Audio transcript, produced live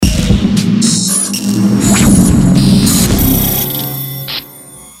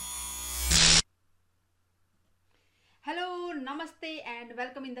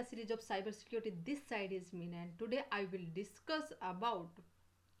welcome in the series of cybersecurity. This side is Meena, and today I will discuss about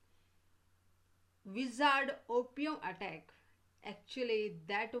Wizard Opium attack. Actually,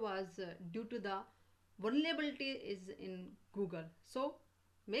 that was due to the vulnerability is in Google. So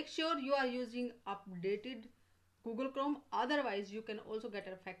make sure you are using updated Google Chrome. Otherwise, you can also get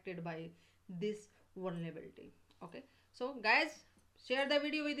affected by this vulnerability. Okay. So guys, share the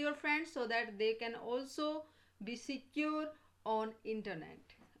video with your friends so that they can also be secure on internet.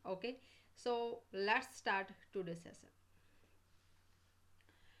 Okay. So let's start today's session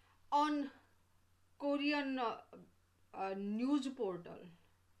on Korean news portal.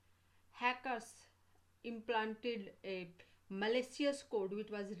 Hackers implanted a malicious code which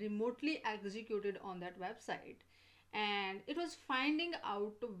was remotely executed on that website, and it was finding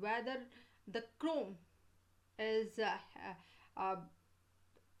out whether the Chrome is uh,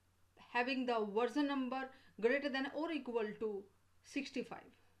 having the version number greater than or equal to 65.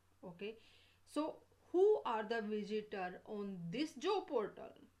 Okay, so who are the visitor on this job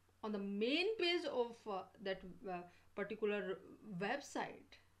portal on the main page of that particular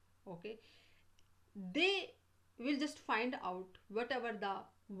website? Okay, they will just find out whatever the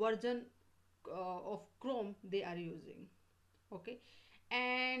version of Chrome they are using. Okay,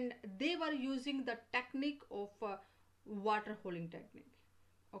 and they were using the technique of water holding technique.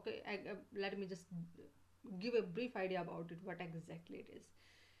 Okay, let me just give a brief idea about it, what exactly it is.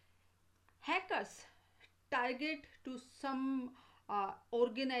 Hackers target to some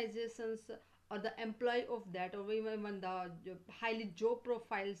organizations or the employee of that, or even the highly job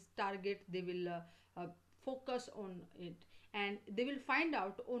profiles target, they will focus on it, and they will find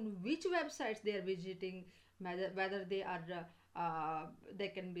out on which websites they are visiting, whether they are they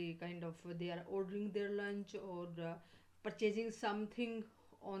can be kind of they are ordering their lunch, or purchasing something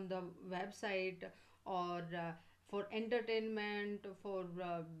on the website, or for entertainment, for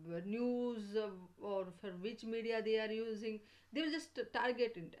news, or for which media they are using. They will just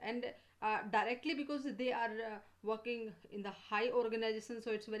target it, and directly, because they are working in the high organization,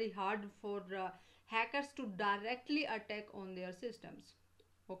 so it's very hard for hackers to directly attack on their systems.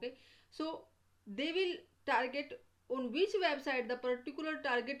 Okay, so they will target on which website the particular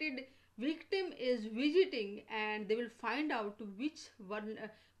targeted victim is visiting, and they will find out which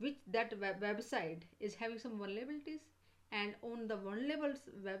that website is having some vulnerabilities, and on the vulnerable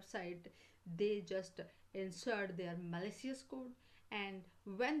website they just insert their malicious code. And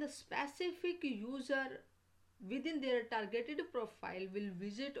when the specific user within their targeted profile will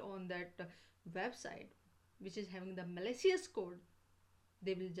visit on that website which is having the malicious code,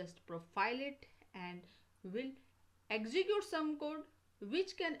 they will just profile it and will execute some code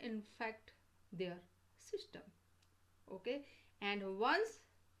which can infect their system. Okay, and once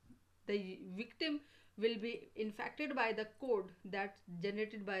the victim will be infected by the code that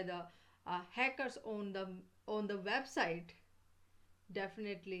generated by the hackers on the website,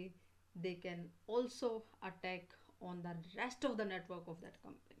 definitely they can also attack on the rest of the network of that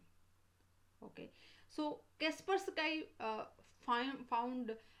company. Okay, so Kaspersky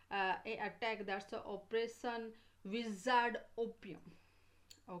found a attack, that's the Operation Wizard Opium.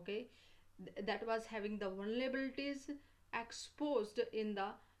 Okay, that was having the vulnerabilities exposed in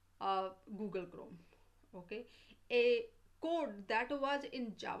the Google Chrome. Okay, a code that was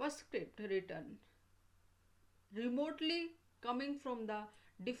in JavaScript written remotely coming from the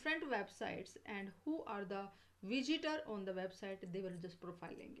different websites, and who are the visitor on the website, they were just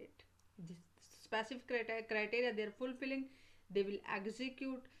profiling it. This specific criteria they're fulfilling, they will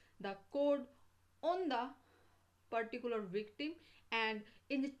execute the code on the particular victim, and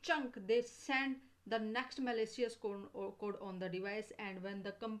in the chunk they send the next malicious code on the device, and when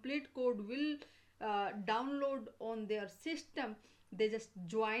the complete code will download on their system, they just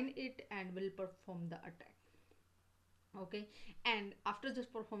join it and will perform the attack. Okay, and after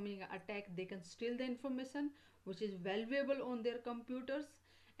just performing an attack, they can steal the information which is valuable on their computers,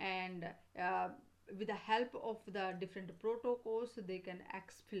 and with the help of the different protocols they can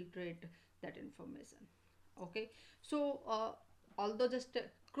exfiltrate that information. Okay, so although just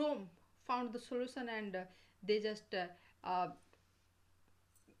Chrome found the solution, and they just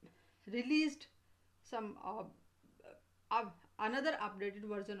released some uh, another updated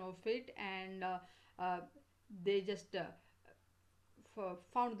version of it, and uh, they just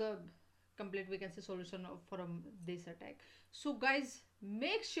found the complete, we can say, solution from this attack. So guys,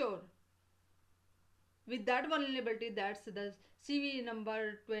 make sure with that vulnerability, that's the CVE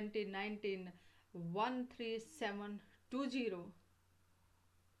number 2019 13720,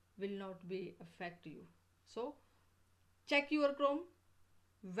 will not be affect you. So check your Chrome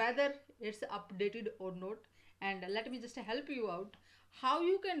whether it's updated or not, and let me just help you out. How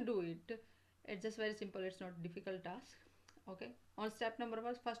you can do it? It's just very simple, it's not difficult task. Okay, on step number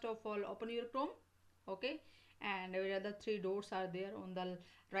one, first of all, open your Chrome. Okay, and where the three dots are there on the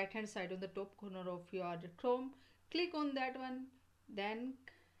right hand side, on the top corner of your Chrome, click on that one. Then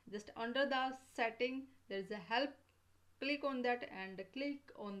just under the setting there is a help, click on that and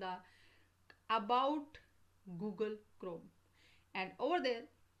click on the about Google Chrome, and over there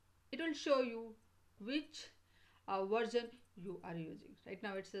it will show you which version you are using. Right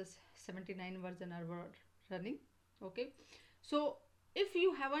now it says 79 version are running. Okay, so if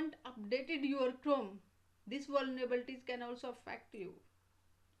you haven't updated your Chrome, these vulnerabilities can also affect you.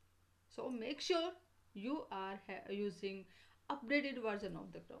 So make sure you are using updated version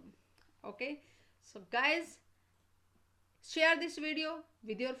of the Chrome. Okay, so guys, share this video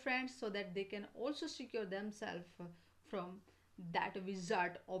with your friends so that they can also secure themselves from that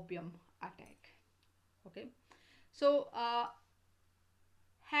wizard opium attack. Okay, so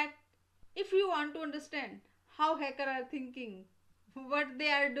hack, if you want to understand how hacker are thinking, what they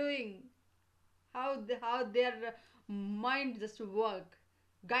are doing, how their mind just work,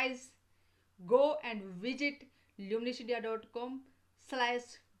 guys, go and visit luminicidia.com/goehm.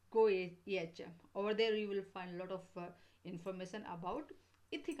 Over there you will find a lot of information about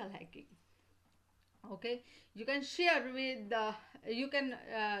ethical hacking. Okay, you can share with you can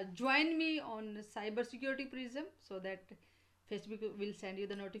join me on cybersecurity prism, so that Facebook will send you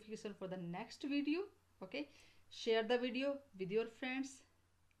the notification for the next video. Okay, share the video with your friends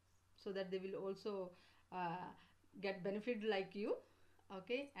so that they will also uh, get benefit like you.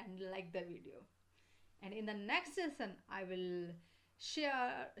 Okay, and like the video. And in the next session I will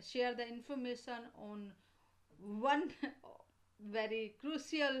share the information on one very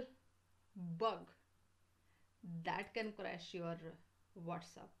crucial bug that can crash your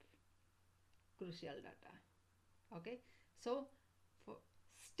WhatsApp crucial data. Okay, so for,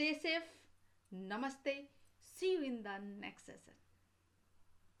 stay safe. Namaste. See you in the next session.